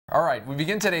All right, we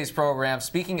begin today's program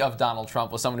speaking of Donald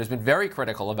Trump with someone who's been very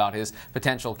critical about his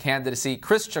potential candidacy.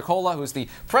 Chocola, who's the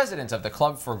president of the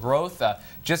Club for Growth,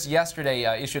 just yesterday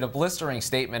issued a blistering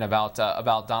statement about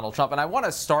Donald Trump. And I want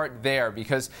to start there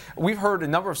because we've heard a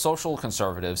number of social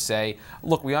conservatives say,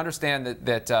 look, we understand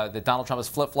that Donald Trump has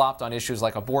flip-flopped on issues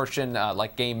like abortion,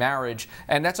 like gay marriage,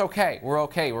 and that's okay. We're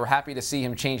okay. We're happy to see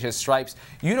him change his stripes.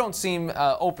 You don't seem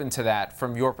open to that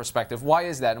from your perspective. Why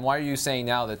is that? And why are you saying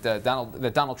now that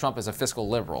Donald Trump is a fiscal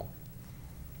liberal?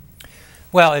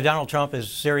 Well, if Donald Trump is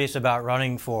serious about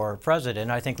running for president,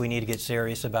 I think we need to get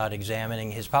serious about examining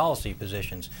his policy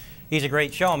positions. He's a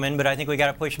great showman, but I think we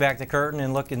got to push back the curtain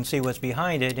and look and see what's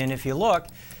behind it. And if you look,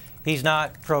 he's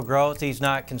not pro-growth, he's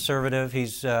not conservative.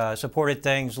 He's supported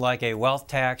things like a wealth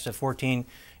tax of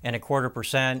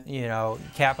 14.25%. You know,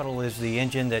 capital is the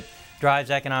engine that drives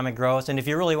economic growth. And if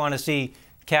you really want to see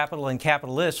capital and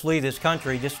capitalists flee this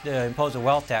country, just impose a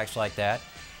wealth tax like that.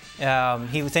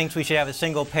 He thinks we should have a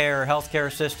single-payer health care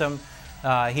system.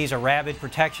 He's a rabid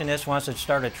protectionist, wants to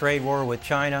start a trade war with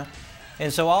China.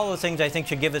 And so all those things I think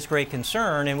should give us great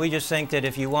concern. And we just think that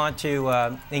if you want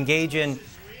to engage in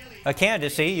a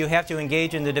candidacy, you have to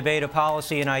engage in the debate of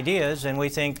policy and ideas. And we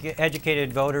think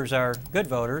educated voters are good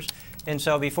voters. And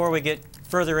so before we get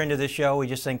further into the show, we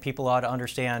just think people ought to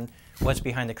understand what's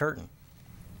behind the curtain.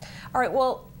 All right,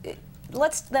 well,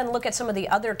 let's then look at some of the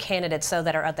other candidates, though,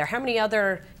 that are out there. How many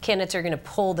other candidates are going to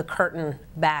pull the curtain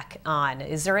back on?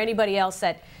 Is there anybody else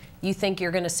that you think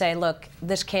you're going to say, look,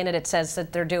 this candidate says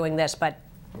that they're doing this, but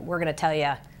we're going to tell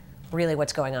you really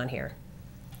what's going on here?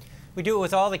 We do it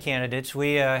with all the candidates.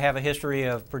 We have a history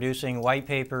of producing white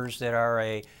papers that are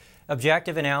an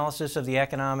objective analysis of the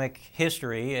economic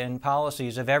history and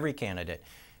policies of every candidate.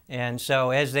 And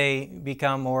so as they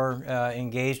become more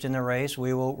engaged in the race,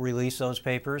 we will release those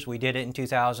papers. We did it in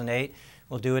 2008.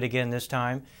 We'll do it again this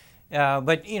time.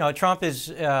 But, you know, Trump is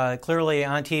clearly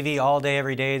on TV all day,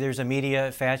 every day. There's a media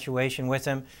infatuation with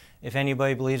him. If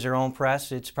anybody believes their own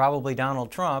press, it's probably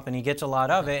Donald Trump, and he gets a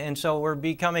lot of it. And so we're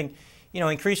becoming, you know,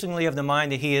 increasingly of the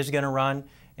mind that he is going to run,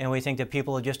 and we think that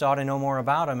people just ought to know more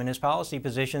about him and his policy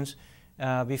positions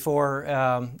before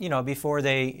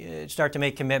they start to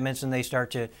make commitments and they start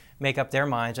to make up their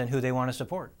minds on who they want to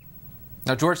support.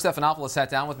 Now, George Stephanopoulos sat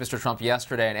down with Mr. Trump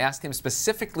yesterday and asked him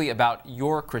specifically about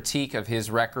your critique of his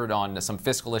record on some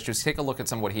fiscal issues. Take a look at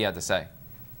some of what he had to say.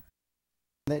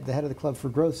 The head of the Club for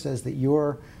Growth says that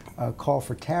your call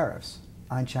for tariffs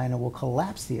on China will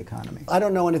collapse the economy. I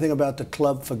don't know anything about the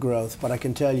Club for Growth, but I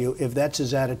can tell you if that's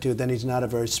his attitude, then he's not a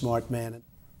very smart man.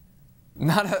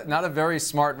 Not a very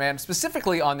smart man.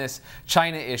 Specifically on this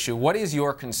China issue, what is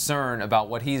your concern about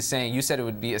what he's saying? You said it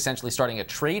would be essentially starting a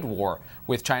trade war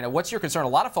with China. What's your concern? A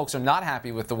lot of folks are not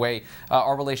happy with the way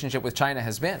our relationship with China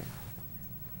has been.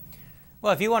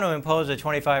 Well, if you want to impose a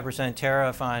 25%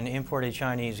 tariff on imported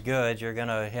Chinese goods, you're going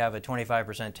to have a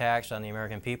 25% tax on the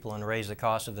American people and raise the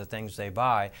cost of the things they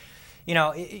buy. You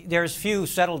know, there's few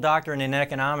settled doctrine in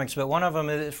economics, but one of them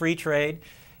is free trade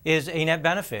is a net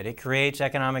benefit. It creates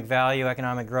economic value,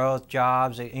 economic growth,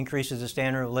 jobs, it increases the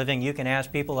standard of living. You can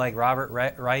ask people like Robert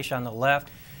Reich on the left,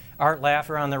 Art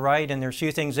Laffer on the right, and there's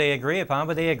few things they agree upon,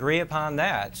 but they agree upon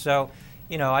that. So,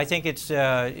 you know, I think it's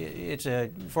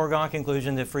a foregone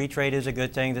conclusion that free trade is a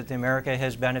good thing, that America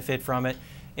has benefited from it.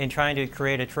 In trying to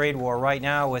create a trade war right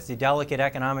now with the delicate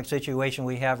economic situation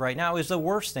we have right now is the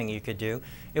worst thing you could do.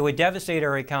 It would devastate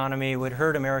our economy, it would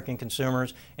hurt American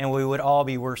consumers, and we would all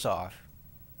be worse off.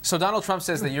 So Donald Trump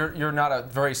says that you're not a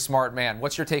very smart man.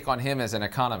 What's your take on him as an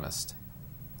economist?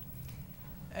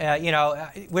 You know,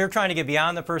 we're trying to get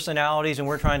beyond the personalities and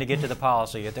we're trying to get to the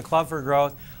policy. At the Club for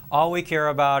Growth, all we care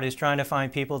about is trying to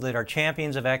find people that are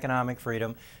champions of economic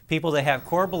freedom, people that have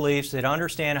core beliefs, that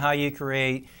understand how you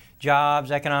create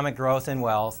jobs, economic growth, and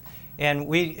wealth. And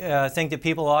we think that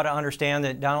people ought to understand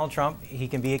that Donald Trump, he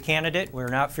can be a candidate. We're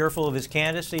not fearful of his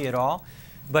candidacy at all,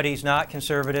 but he's not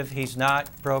conservative, he's not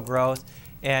pro-growth,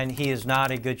 and he is not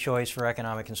a good choice for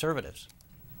economic conservatives.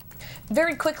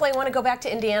 Very quickly, I want to go back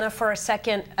to Indiana for a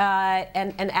second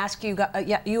and ask you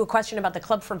a question about the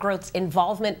Club for Growth's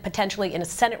involvement potentially in a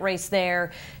Senate race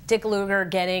there. Dick Lugar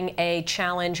getting a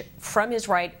challenge from his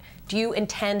right. Do you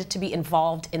intend to be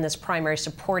involved in this primary,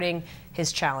 supporting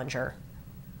his challenger?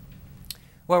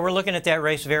 Well, we're looking at that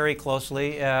race very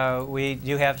closely. We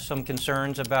do have some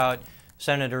concerns about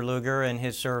Senator Lugar and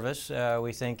his service.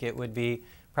 We think it would be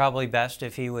probably best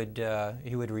if he would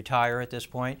retire at this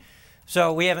point.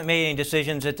 So we haven't made any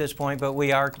decisions at this point, but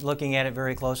we are looking at it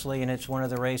very closely, and it's one of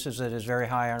the races that is very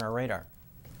high on our radar.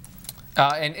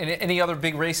 And any other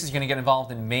big races you're going to get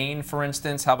involved in? Maine, for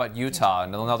instance? How about Utah?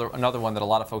 And another one that a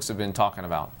lot of folks have been talking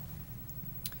about.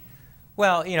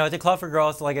 Well, you know, at the Club for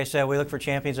Growth, like I said, we look for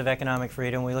champions of economic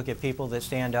freedom. We look at people that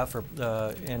stand up for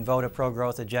and vote a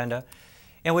pro-growth agenda.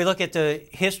 And we look at the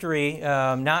history,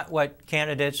 not what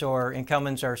candidates or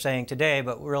incumbents are saying today,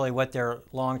 but really what their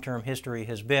long-term history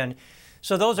has been.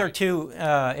 So those are two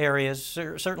areas.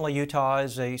 Certainly Utah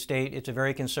is a state, it's a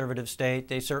very conservative state.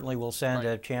 They certainly will send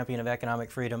a champion of economic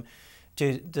freedom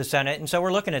to the Senate. And so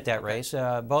we're looking at that race.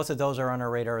 Both of those are on our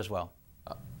radar as well.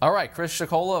 All right, Chris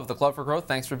Chocola of the Club for Growth,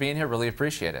 thanks for being here. Really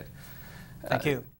appreciate it. Thank you.